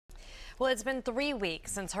Well, it's been 3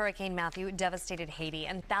 weeks since Hurricane Matthew devastated Haiti,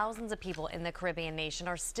 and thousands of people in the Caribbean nation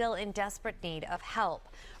are still in desperate need of help.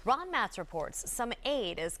 Ron Matz reports some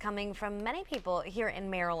aid is coming from many people here in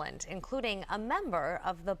Maryland, including a member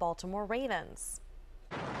of the Baltimore Ravens.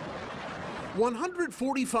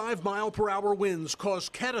 145-mile-per-hour winds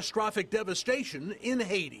caused catastrophic devastation in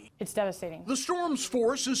Haiti. It's devastating. The storm's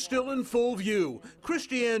force is still in full view.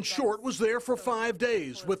 Christiane Short was there for 5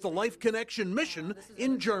 days with the Life Connection mission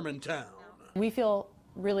in Germantown. We feel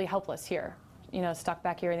really helpless here, stuck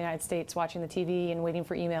back here in the United States watching the TV and waiting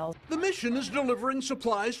for emails. The mission is delivering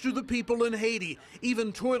supplies to the people in Haiti.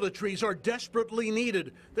 Even toiletries are desperately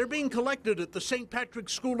needed. They're being collected at the St.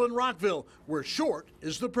 Patrick's School in Rockville, where Short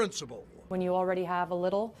is the principal. When you already have a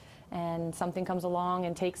little and something comes along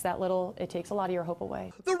and takes that little, it takes a lot of your hope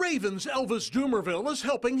away. The Ravens' Elvis Dumerville is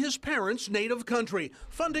helping his parents' native country,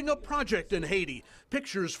 funding a project in Haiti.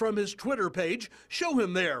 Pictures from his Twitter page show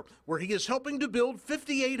him there, where he is helping to build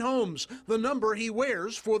 58 homes, the number he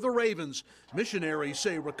wears for the Ravens. Missionaries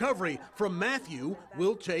say recovery from Matthew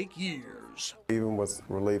will take years. Even with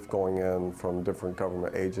relief going in from different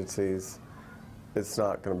government agencies, it's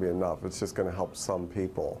not going to be enough. It's just going to help some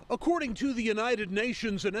people. According to the United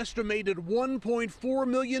Nations, an estimated 1.4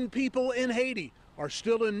 million people in Haiti are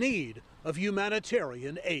still in need of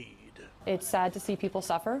humanitarian aid. It's sad to see people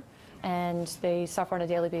suffer, and they suffer on a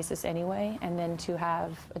daily basis anyway, and then to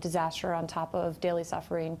have a disaster on top of daily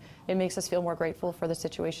suffering, it makes us feel more grateful for the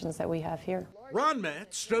situations that we have here. Ron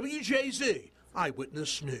Matz, WJZ,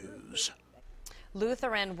 Eyewitness News.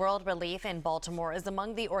 Lutheran World Relief in Baltimore is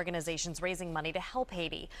among the organizations raising money to help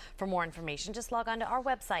Haiti. For more information, just log on to our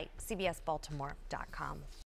website, cbsbaltimore.com.